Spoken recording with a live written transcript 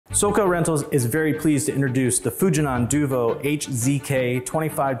SoCal Rentals is very pleased to introduce the FUJINON Duvo HZK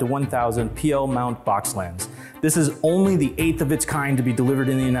 25-1000 PL mount box lens. This is only the 8th of its kind to be delivered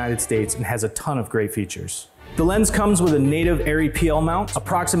in the United States and has a ton of great features. The lens comes with a native airy PL mount,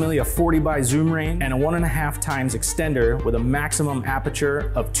 approximately a 40 by zoom range, and a 1.5 times extender with a maximum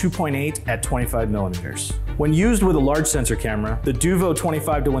aperture of 2.8 at 25 millimeters. When used with a large sensor camera, the Duvo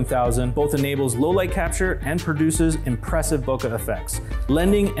 25-1000 both enables low light capture and produces impressive bokeh effects,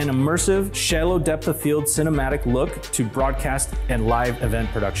 lending an immersive, shallow depth of field cinematic look to broadcast and live event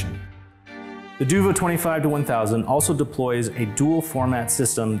production. The Duvo 25-1000 also deploys a dual format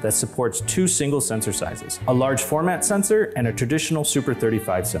system that supports 2 single sensor sizes, a large format sensor and a traditional Super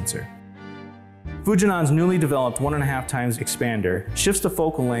 35 sensor. FUJINON's newly developed 1.5 times expander shifts the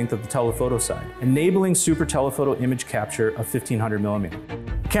focal length of the telephoto side, enabling super telephoto image capture of 1500 millimeter.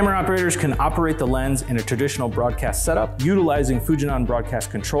 Camera operators can operate the lens in a traditional broadcast setup, utilizing FUJINON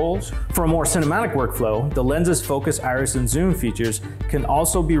broadcast controls. For a more cinematic workflow, the lens's focus, iris, and zoom features can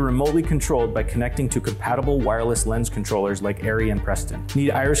also be remotely controlled by connecting to compatible wireless lens controllers like Arri and Preston.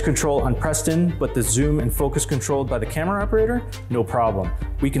 Need iris control on Preston, but the zoom and focus controlled by the camera operator? No problem.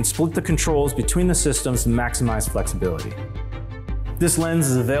 We can split the controls between the systems to maximize flexibility. This lens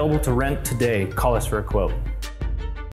is available to rent today. Call us for a quote.